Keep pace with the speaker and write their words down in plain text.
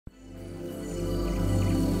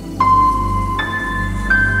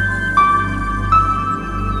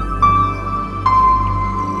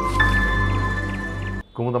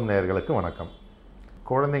குமுதம் நேயர்களுக்கு வணக்கம்.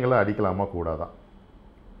 குழந்தைகளை அடிக்கலாமா கூடாதா?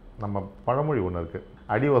 நம்ம பழமொழி ஒன்று இருக்குது,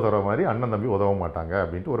 அடி உதவுற மாதிரி அண்ணன் தம்பி உதவ மாட்டாங்க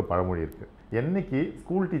அப்படின்ட்டு ஒரு பழமொழி இருக்குது. என்னைக்கு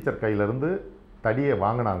ஸ்கூல் டீச்சர் கையிலேருந்து தடியை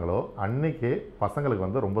வாங்கினாங்களோ அன்னைக்கே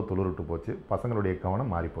பசங்களுக்கு ரொம்ப துளிர்விட்டு போச்சு, பசங்களுடைய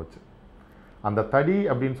கவனம் மாறிப்போச்சு. அந்த தடி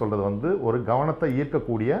அப்படின்னு சொல்கிறது ஒரு கவனத்தை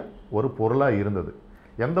ஈர்க்கக்கூடிய ஒரு பொருளாக இருந்தது.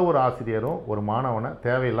 எந்த ஒரு ஆசிரியரும் ஒரு மாணவனை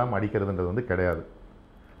தேவையில்லாமல் அடிக்கிறதுன்றது கிடையாது.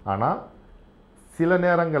 ஆனால் சில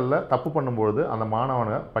நேரங்களில் தப்பு பண்ணும்பொழுது அந்த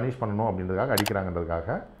மாணவனை பனிஷ் பண்ணணும் அப்படின்றதுக்காக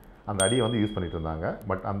அடிக்கிறாங்கன்றதுக்காக அந்த அடியை யூஸ் பண்ணிட்டு இருந்தாங்க.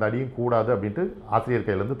 பட் அந்த அடியும் கூடாது அப்படின்ட்டு ஆசிரியர்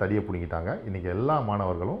கையிலேருந்து தடியை பிடிங்கிட்டாங்க. இன்றைக்கி எல்லா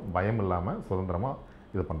மாணவர்களும் பயம் இல்லாமல் சுதந்திரமாக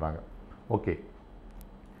இது பண்ணுறாங்க. ஓகே,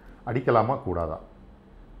 அடிக்கலாமா கூடாதா?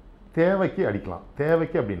 தேவைக்கு அடிக்கலாம்.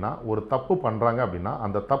 தேவைக்கு அப்படின்னா ஒரு தப்பு பண்ணுறாங்க அப்படின்னா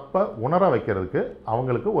அந்த தப்பை உணர வைக்கிறதுக்கு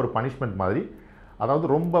அவங்களுக்கு ஒரு பனிஷ்மெண்ட் மாதிரி, அதாவது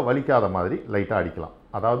ரொம்ப வலிக்காத மாதிரி லைட்டாக அடிக்கலாம்.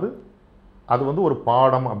 அதாவது அது ஒரு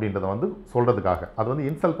பாடம் அப்படின்றத சொல்கிறதுக்காக, அது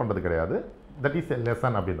இன்சல்ட் பண்ணுறது கிடையாது, தட் இஸ் எ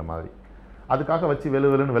லெசன் அப்படின்ற மாதிரி. அதுக்காக வச்சு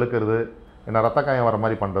வெளுன்னு வெளுக்கிறது, என்ன ரத்த காயம் வர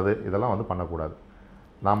மாதிரி பண்ணுறது, இதெல்லாம் பண்ணக்கூடாது.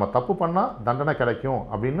 நாம் தப்பு பண்ணால் தண்டனை கிடைக்கும்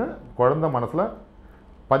அப்படின்னு குழந்தை மனசில்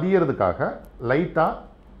பதியறதுக்காக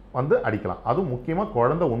லைட்டாக அடிக்கலாம். அதுவும் முக்கியமாக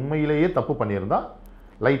குழந்தை உண்மையிலேயே தப்பு பண்ணியிருந்தால்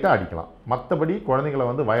லைட்டாக அடிக்கலாம். மற்றபடி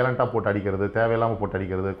குழந்தைங்களை வயலண்ட்டாக போட்டு அடிக்கிறது, தேவையில்லாமல் போட்டு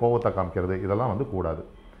அடிக்கிறது, கோவத்தை காமிக்கிறது, இதெல்லாம் கூடாது.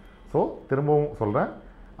 ஸோ திரும்பவும் சொல்கிறேன்,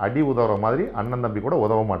 அடி உதவுற மாதிரி அண்ணன் தம்பி கூட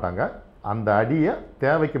உதவ மாட்டாங்க. அந்த அடியை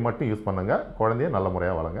தேவைக்கு மட்டும் யூஸ் பண்ணுங்க. குழந்தைய நல்ல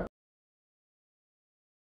முறையாக வளங்க.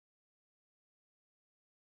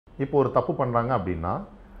 இப்போ ஒரு தப்பு பண்ணுறாங்க அப்படின்னா,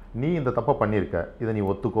 நீ இந்த தப்பை பண்ணியிருக்க, இதை நீ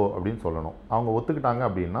ஒத்துக்கோ அப்படின்னு சொல்லணும். அவங்க ஒத்துக்கிட்டாங்க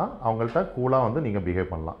அப்படின்னா அவங்கள்ட்ட கூலாக நீங்கள்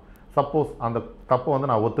பிஹேவ் பண்ணலாம். சப்போஸ் அந்த தப்பை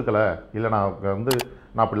நான் ஒத்துக்கலை, இல்லை நான்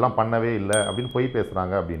நான் அப்படிலாம் பண்ணவே இல்லை அப்படின்னு போய்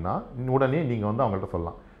பேசுகிறாங்க அப்படின்னா உடனே நீங்கள் அவங்கள்ட்ட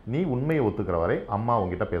சொல்லலாம், நீ உண்மையை ஒத்துக்கிற வரை அம்மா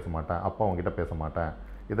உங்ககிட்ட பேச மாட்டேன், அப்பா உங்ககிட்ட பேச மாட்டேன்,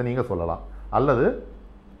 இதை நீங்கள் சொல்லலாம். அல்லது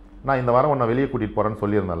நான் இந்த வாரம் உன்னை வெளியே கூட்டிகிட்டு போகிறேன்னு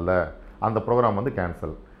சொல்லியிருந்தேன்ல, அந்த ப்ரோக்ராம்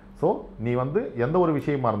கேன்சல். ஸோ நீ எந்த ஒரு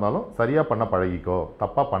விஷயமா இருந்தாலும் சரியாக பண்ண பழகிக்கோ,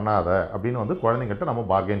 தப்பாக பண்ணாத அப்படின்னு குழந்தைங்கிட்ட நம்ம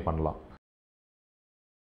பார்கெயின் பண்ணலாம்.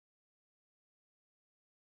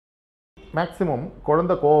 மேக்ஸிமம்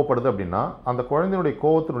குழந்தை கோவப்படுது அப்படின்னா அந்த குழந்தையுடைய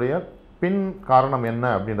கோவத்தினுடைய பின் காரணம் என்ன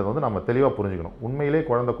அப்படின்றத நம்ம தெளிவாக புரிஞ்சுக்கணும். உண்மையிலே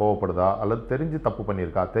குழந்தை கோவப்படுதா, அல்லது தெரிஞ்சு தப்பு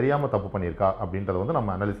பண்ணியிருக்கா, தெரியாமல் தப்பு பண்ணியிருக்கா அப்படின்றத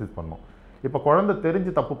நம்ம அனாலிசிஸ் பண்ணணும். இப்போ குழந்தை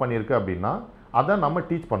தெரிஞ்சு தப்பு பண்ணியிருக்கு அப்படின்னா அதை நம்ம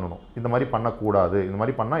டீச் பண்ணணும். இந்த மாதிரி பண்ணக்கூடாது, இந்த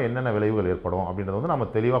மாதிரி பண்ணால் என்னென்ன விளைவுகள் ஏற்படும் அப்படின்றத நம்ம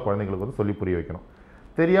தெளிவாக குழந்தைங்களுக்கு சொல்லி புரிய வைக்கணும்.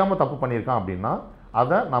 தெரியாமல் தப்பு பண்ணியிருக்கான் அப்படின்னா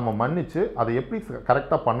அதை நம்ம மன்னித்து அதை எப்படி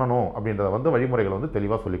கரெக்டாக பண்ணணும் அப்படின்றத வழிமுறைகளை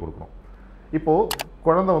தெளிவாக சொல்லிக் கொடுக்கணும். இப்போது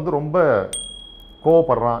குழந்தை ரொம்ப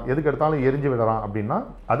கோவப்படுறான், எதுக்கு எடுத்தாலும் எரிஞ்சு விடுறான் அப்படின்னா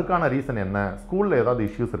அதுக்கான ரீசன் என்ன, ஸ்கூலில் ஏதாவது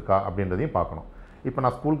இஷ்யூஸ் இருக்கா அப்படின்றதையும் பார்க்கணும். இப்போ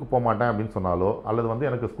நான் ஸ்கூலுக்கு போக மாட்டேன் அப்படின்னு சொன்னாலோ, அல்லது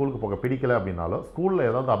எனக்கு ஸ்கூலுக்கு போக பிடிக்கல அப்படின்னாலோ, ஸ்கூலில்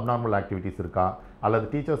ஏதாவது அப்நார்மல் ஆக்டிவிட்டீஸ் இருக்கா, அல்லது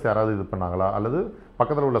டீச்சர்ஸ் யாராவது இது பண்ணாங்களா, அல்லது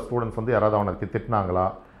பக்கத்தில் உள்ள ஸ்டூடெண்ட்ஸ் யாராவது அவனுக்கு திட்டினாங்களா,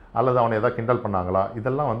 அல்லது அவனை ஏதாவது கிண்டல் பண்ணாங்களா,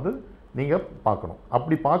 இதெல்லாம் நீங்கள் பார்க்கணும்.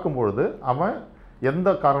 அப்படி பார்க்கும்பொழுது அவன்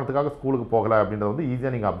எந்த காரணத்துக்காக ஸ்கூலுக்கு போகலை அப்படின்றத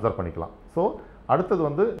ஈஸியாக நீங்கள் அப்சர்வ் பண்ணிக்கலாம். ஸோ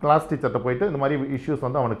அடுத்தது கிளாஸ் டீச்சர்கிட்ட போயிட்டு இந்த மாதிரி இஷ்யூஸ்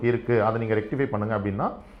அவனுக்கு இருக்குது, அதை நீங்கள் ரெக்டிஃபை பண்ணுங்கள் அப்படின்னா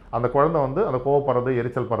அந்த குழந்தை அந்த கோவப்படுறது,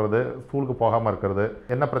 எரிச்சல் படுறது, ஸ்கூலுக்கு போகாமல் இருக்கிறது,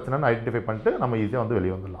 என்ன பிரச்சனைன்னு ஐடென்டிஃபை பண்ணிட்டு நம்ம ஈஸியாக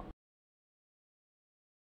வெளியே வந்துடலாம்.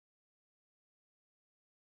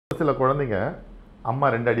 சில குழந்தைங்க அம்மா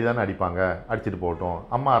 2 அடி தானே அடிப்பாங்க, அடிச்சுட்டு போகட்டும்,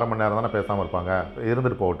 அம்மா அரை மணி நேரம் தானே பேசாமல் இருப்பாங்க,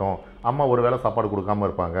 இருந்துட்டு போகட்டும், அம்மா ஒரு வேளை சாப்பாடு கொடுக்காமல்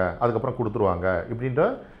இருப்பாங்க, அதுக்கப்புறம் கொடுத்துருவாங்க, இப்படின்ற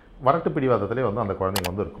வரட்டு பிடிவாதத்திலே அந்த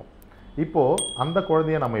குழந்தைங்க இருக்கும். இப்போது அந்த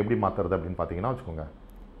குழந்தைய நம்ம எப்படி மாற்றுறது அப்படின்னு பார்த்தீங்கன்னா வச்சுக்கோங்க,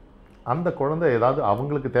 அந்த குழந்தை ஏதாவது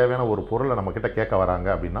அவங்களுக்கு தேவையான ஒரு பொருளை நம்மக்கிட்ட கேட்க வராங்க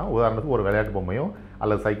அப்படின்னா, உதாரணத்துக்கு ஒரு விளையாட்டு பொம்மையோ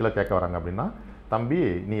அல்லது சைக்கிளோ கேட்க வராங்க அப்படின்னா, தம்பி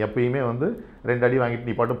நீ எப்பயுமே 2 அடி வாங்கிட்டு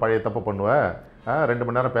நீ பாட்டு பழைய தப்பை பண்ணுவ, 2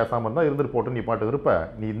 மணி நேரம் பேசாமல் இருந்தால் இருந்துட்டு போட்டு நீ பாட்டு இருப்ப,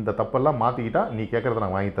 நீ இந்த தப்பெல்லாம் மாற்றிக்கிட்டா நீ கேட்குறத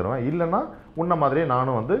நான் வாங்கி தருவேன், இல்லைனா உன்ன மாதிரியே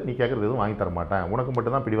நானும் நீ கேட்குறது எதுவும் வாங்கி தர மாட்டேன், உனக்கு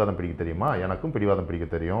மட்டும்தான் பிடிவாதம் பிடிக்க தெரியுமா, எனக்கும் பிடிவாதம் பிடிக்க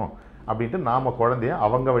தெரியும் அப்படின்ட்டு நாம் குழந்தைய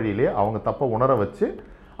அவங்க வழியிலே அவங்க தப்பை உணர வச்சு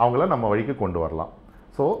அவங்கள நம்ம வழிக்கு கொண்டு வரலாம்.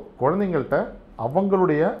 ஸோ குழந்தைங்கள்ட்ட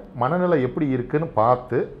அவங்களுடைய மனநிலை எப்படி இருக்குன்னு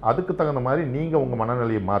பார்த்து அதுக்கு தகுந்த மாதிரி நீங்கள் உங்கள்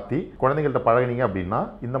மனநிலையை மாற்றி குழந்தைங்கள்ட்ட பழகினீங்க அப்படின்னா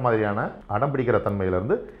இந்த மாதிரியான அடம் பிடிக்கிற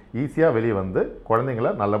தன்மையிலேருந்து ஈஸியாக வெளியே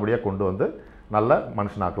குழந்தைங்களை நல்லபடியாக கொண்டு நல்ல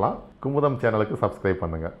மனுஷனாக்கலாம். குமுதம் சேனலுக்கு சப்ஸ்கிரைப்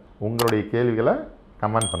பண்ணுங்கள். உங்களுடைய கேள்விகளை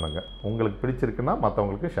கமெண்ட் பண்ணுங்கள். உங்களுக்கு பிடிச்சிருக்குன்னா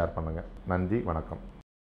மற்றவங்களுக்கு ஷேர் பண்ணுங்கள். நன்றி, வணக்கம்.